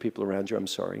to you or the people around you, I'm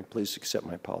sorry. Please accept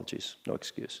my apologies. No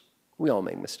excuse. We all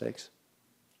make mistakes.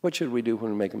 What should we do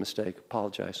when we make a mistake?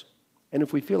 Apologize. And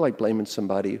if we feel like blaming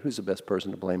somebody, who's the best person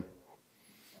to blame?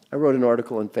 I wrote an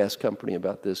article in Fast Company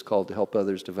about this called "To Help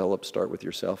Others Develop, Start With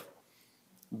Yourself."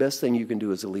 Best thing you can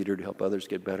do as a leader to help others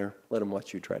get better, let them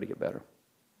watch you try to get better.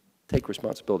 Take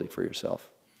responsibility for yourself.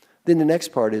 Then the next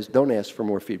part is don't ask for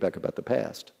more feedback about the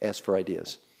past. Ask for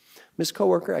ideas. "Miss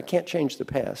Coworker, I can't change the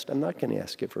past. I'm not going to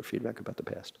ask you for feedback about the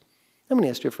past. I'm going to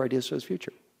ask you for ideas for the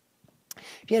future.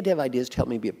 If you had to have ideas to help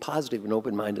me be a positive and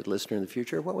open-minded listener in the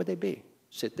future, what would they be?"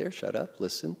 Sit there, shut up,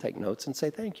 listen, take notes, and say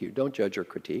thank you. Don't judge or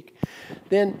critique.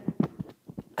 Then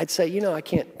I'd say, I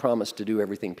can't promise to do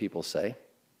everything people say.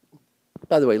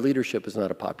 By the way, leadership is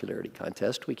not a popularity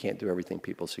contest. We can't do everything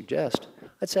people suggest.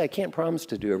 I'd say I can't promise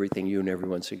to do everything you and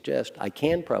everyone suggest. I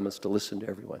can promise to listen to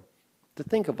everyone, to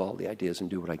think of all the ideas and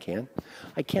do what I can.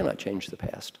 I cannot change the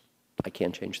past. I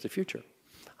can change the future.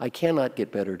 I cannot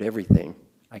get better at everything.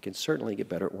 I can certainly get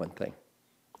better at one thing.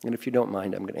 And if you don't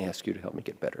mind, I'm going to ask you to help me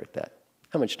get better at that.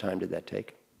 How much time did that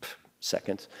take?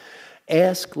 Seconds.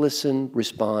 Ask, listen,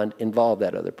 respond, involve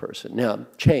that other person. Now,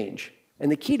 change.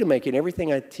 And the key to making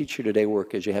everything I teach you today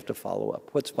work is you have to follow up.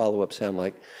 What's follow-up sound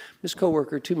like? "Miss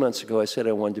Coworker, 2 months ago I said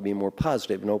I wanted to be a more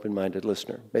positive and open-minded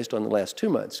listener. Based on the last 2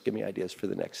 months, give me ideas for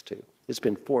the next 2. It's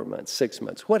been 4 months, 6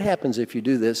 months. What happens if you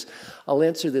do this? I'll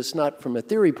answer this not from a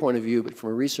theory point of view, but from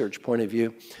a research point of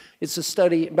view. It's a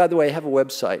study. By the way, I have a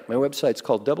website. My website's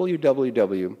called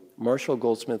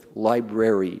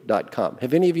www.marshallgoldsmithlibrary.com.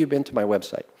 Have any of you been to my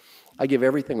website? I give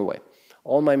everything away.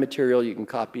 All my material you can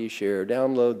copy, share,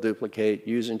 download, duplicate,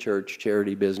 use in church,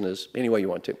 charity, business, any way you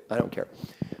want to. I don't care.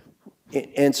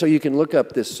 And so you can look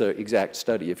up this exact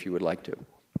study if you would like to.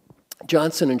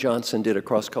 Johnson & Johnson did a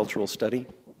cross-cultural study.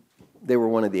 They were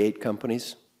one of the 8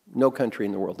 companies. No country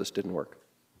in the world this didn't work.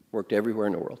 Worked everywhere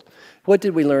in the world. What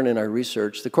did we learn in our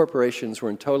research? The corporations were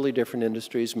in totally different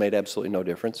industries, made absolutely no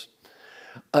difference.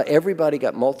 Everybody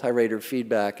got multi-rater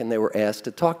feedback, and they were asked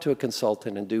to talk to a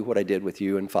consultant and do what I did with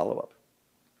you and follow up.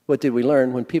 What did we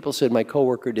learn? When people said, my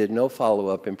coworker did no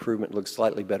follow-up, improvement looked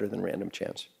slightly better than random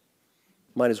chance.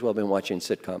 Might as well have been watching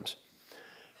sitcoms.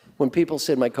 When people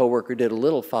said my coworker did a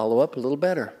little follow-up, a little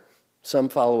better. Some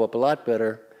follow-up a lot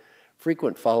better.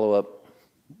 Frequent follow-up,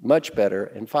 much better.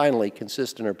 And finally,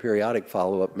 consistent or periodic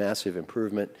follow-up, massive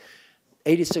improvement.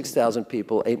 86,000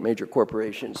 people, 8 major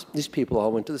corporations. These people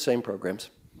all went to the same programs.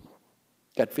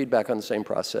 Got feedback on the same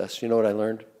process. You know what I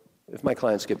learned? If my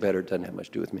clients get better, it doesn't have much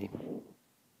to do with me.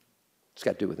 It's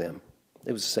got to do with them.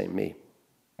 It was the same me.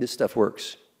 This stuff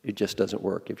works. It just doesn't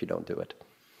work if you don't do it.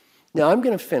 Now, I'm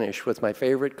going to finish with my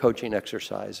favorite coaching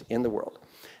exercise in the world.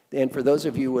 And for those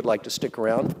of you who would like to stick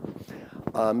around,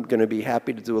 I'm going to be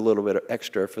happy to do a little bit of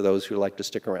extra for those who like to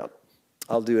stick around.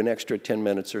 I'll do an extra 10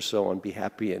 minutes or so and be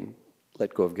happy and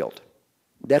let go of guilt.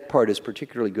 That part is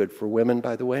particularly good for women,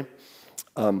 by the way.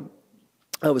 I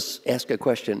was asked a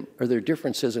question, are there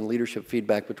differences in leadership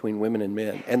feedback between women and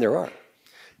men? And there are.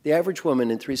 The average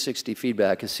woman in 360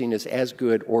 feedback is seen as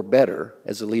good or better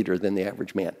as a leader than the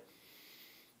average man.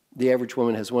 The average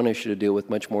woman has one issue to deal with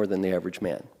much more than the average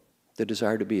man, the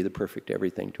desire to be the perfect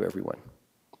everything to everyone.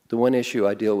 The one issue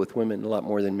I deal with women a lot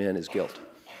more than men is guilt.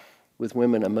 With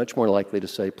women, I'm much more likely to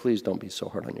say, please don't be so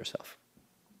hard on yourself.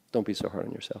 Don't be so hard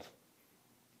on yourself.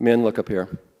 Men, look up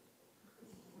here.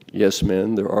 Yes,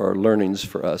 men, there are learnings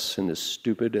for us in this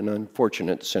stupid and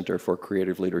unfortunate Center for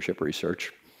Creative Leadership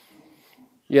Research.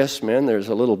 Yes, men, there's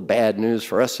a little bad news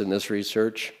for us in this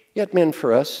research. Yet, men,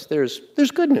 for us, there's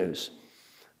good news.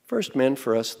 First, men,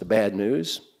 for us, the bad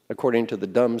news, according to the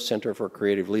dumb Center for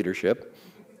Creative Leadership,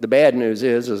 the bad news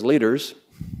is, as leaders,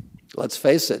 let's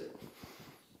face it,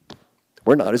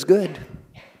 we're not as good.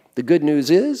 The good news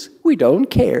is, we don't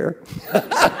care.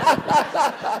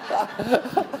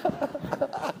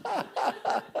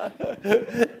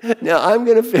 Now, I'm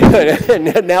going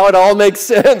to, now it all makes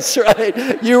sense,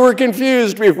 right? You were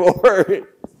confused before.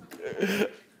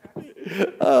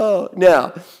 Oh,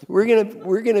 now,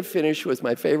 we're gonna finish with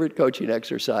my favorite coaching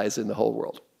exercise in the whole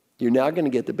world. You're now going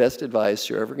to get the best advice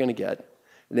you're ever going to get.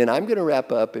 And then I'm going to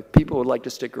wrap up. If people would like to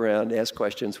stick around, ask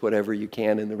questions, whatever you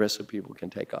can, and the rest of the people can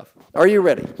take off. Are you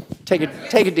ready? Take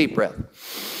a deep breath.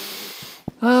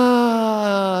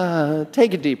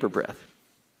 Take a deeper breath.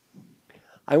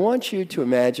 I want you to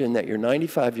imagine that you're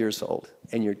 95 years old,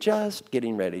 and you're just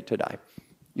getting ready to die.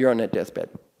 You're on that deathbed.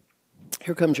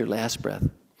 Here comes your last breath.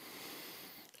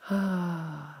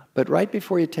 But right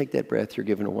before you take that breath, you're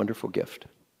given a wonderful gift.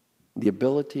 The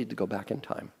ability to go back in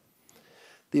time.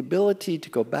 The ability to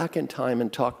go back in time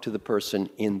and talk to the person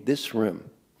in this room.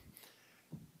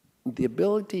 The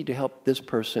ability to help this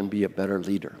person be a better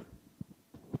leader.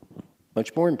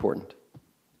 Much more important,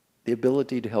 the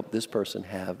ability to help this person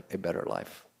have a better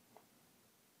life.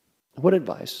 What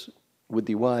advice would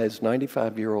the wise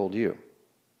 95-year-old you,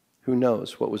 who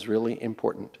knows what was really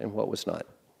important and what was not,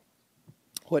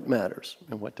 what matters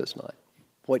and what does not,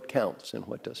 what counts and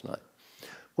what does not,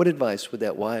 what advice would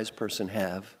that wise person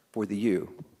have for the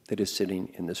you that is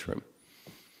sitting in this room?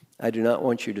 I do not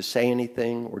want you to say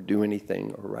anything or do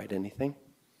anything or write anything.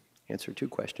 Answer 2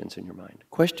 questions in your mind.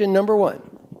 Question number 1,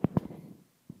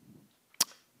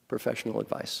 professional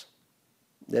advice.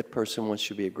 That person wants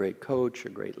you to be a great coach, a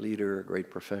great leader, a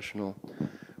great professional.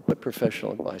 What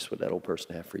professional advice would that old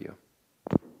person have for you?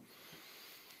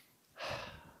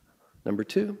 Number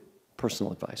 2,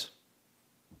 personal advice.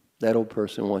 That old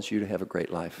person wants you to have a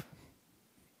great life.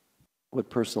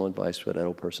 What personal advice would that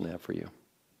old person have for you?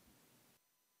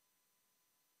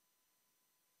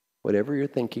 Whatever you're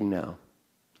thinking now,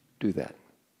 do that.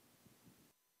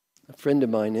 A friend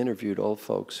of mine interviewed old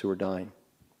folks who were dying.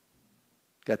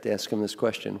 Got to ask him this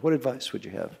question: what advice would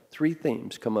you have? 3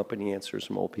 themes come up in the answers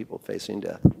from old people facing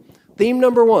death. Theme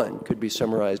number 1 could be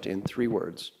summarized in 3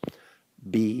 words.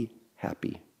 Be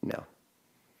happy now.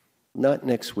 Not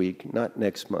next week, not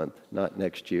next month, not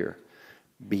next year.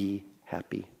 Be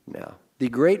happy now. The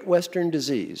great Western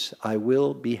disease, I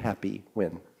will be happy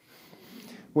when.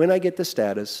 When I get the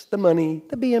status, the money,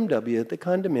 the BMW, the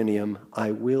condominium,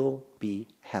 I will be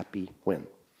happy when.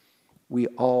 We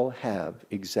all have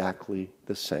exactly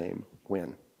the same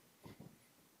when.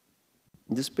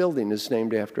 This building is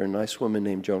named after a nice woman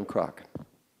named Joan Kroc.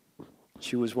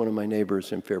 She was one of my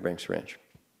neighbors in Fairbanks Ranch.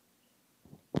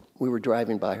 We were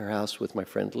driving by her house with my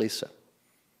friend Lisa.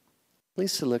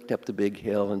 Lisa looked up the big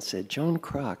hill and said, Joan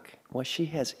Kroc, well, she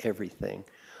has everything.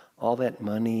 All that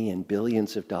money and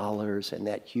billions of dollars and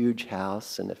that huge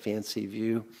house and a fancy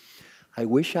view. I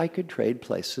wish I could trade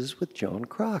places with Joan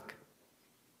Kroc.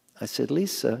 I said,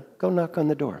 Lisa, go knock on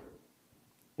the door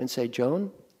and say,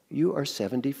 Joan, you are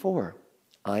 74.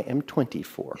 I am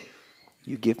 24.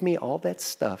 You give me all that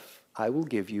stuff, I will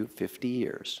give you 50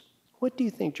 years. What do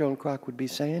you think Joan Kroc would be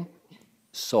saying?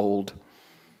 Sold.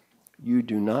 You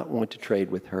do not want to trade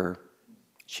with her.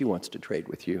 She wants to trade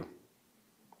with you.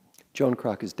 Joan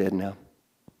Kroc is dead now.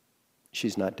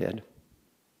 She's not dead.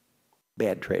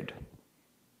 Bad trade.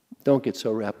 Don't get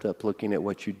so wrapped up looking at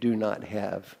what you do not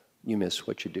have, you miss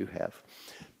what you do have.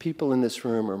 People in this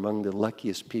room are among the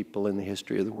luckiest people in the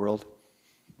history of the world.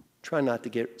 Try not to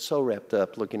get so wrapped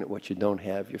up looking at what you don't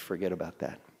have, you forget about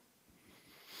that.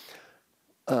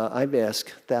 I've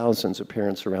asked thousands of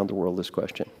parents around the world this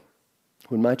question.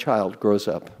 When my child grows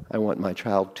up, I want my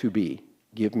child to be,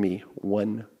 give me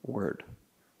one word.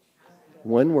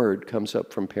 One word comes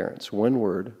up from parents, one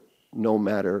word, no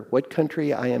matter what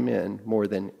country I am in, more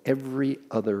than every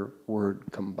other word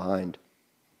combined.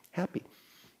 Happy.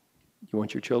 You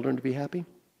want your children to be happy?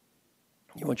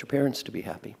 You want your parents to be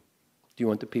happy? Do you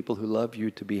want the people who love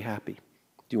you to be happy?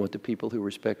 Do you want the people who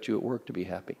respect you at work to be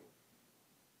happy?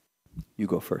 You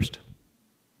go first.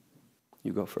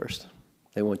 You go first.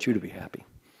 They want you to be happy.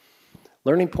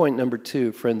 Learning point number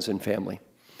 2, friends and family.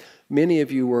 Many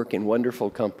of you work in wonderful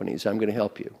companies. I'm going to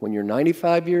help you. When you're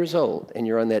 95 years old and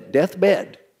you're on that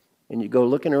deathbed and you go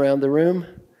looking around the room,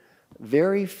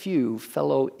 very few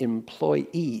fellow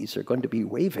employees are going to be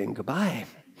waving goodbye.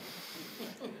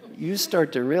 You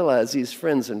start to realize these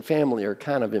friends and family are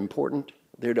kind of important.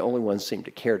 They're the only ones who seem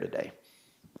to care today.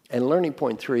 And learning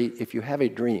point 3, if you have a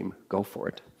dream, go for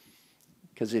it.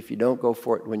 Because if you don't go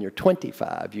for it when you're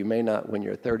 25, you may not when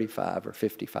you're 35 or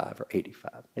 55 or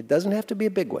 85. It doesn't have to be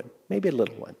a big one, maybe a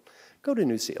little one. Go to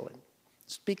New Zealand,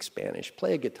 speak Spanish,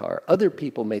 play a guitar. Other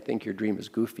people may think your dream is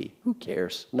goofy. Who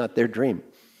cares? Not their dream.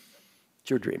 It's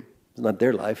your dream. It's not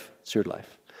their life, it's your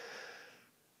life.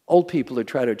 Old people who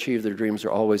try to achieve their dreams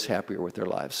are always happier with their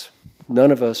lives.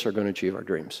 None of us are going to achieve our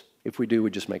dreams. If we do,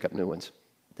 we just make up new ones.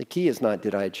 The key is not,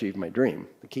 did I achieve my dream?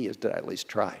 The key is, did I at least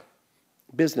try?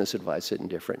 Business advice isn't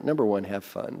different. Number 1, have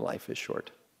fun. Life is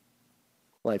short.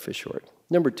 Life is short.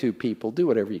 Number 2, people. Do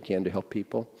whatever you can to help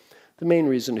people. The main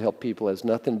reason to help people has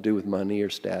nothing to do with money or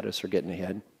status or getting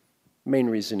ahead. The main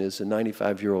reason is a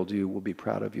 95-year-old you will be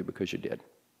proud of you because you did,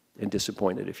 and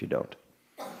disappointed if you don't.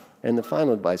 And the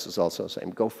final advice is also the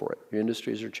same. Go for it. Your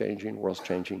industries are changing, world's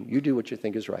changing. You do what you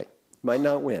think is right. You might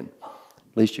not win.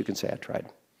 At least you can say, I tried.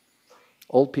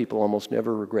 Old people almost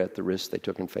never regret the risks they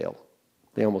took and failed.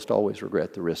 They almost always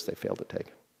regret the risks they failed to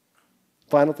take.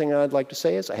 Final thing I'd like to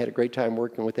say is I had a great time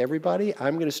working with everybody.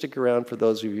 I'm going to stick around for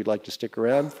those of you who'd like to stick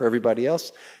around. For everybody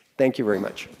else, thank you very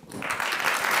much.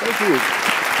 Thank you.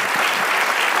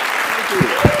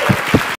 Thank you.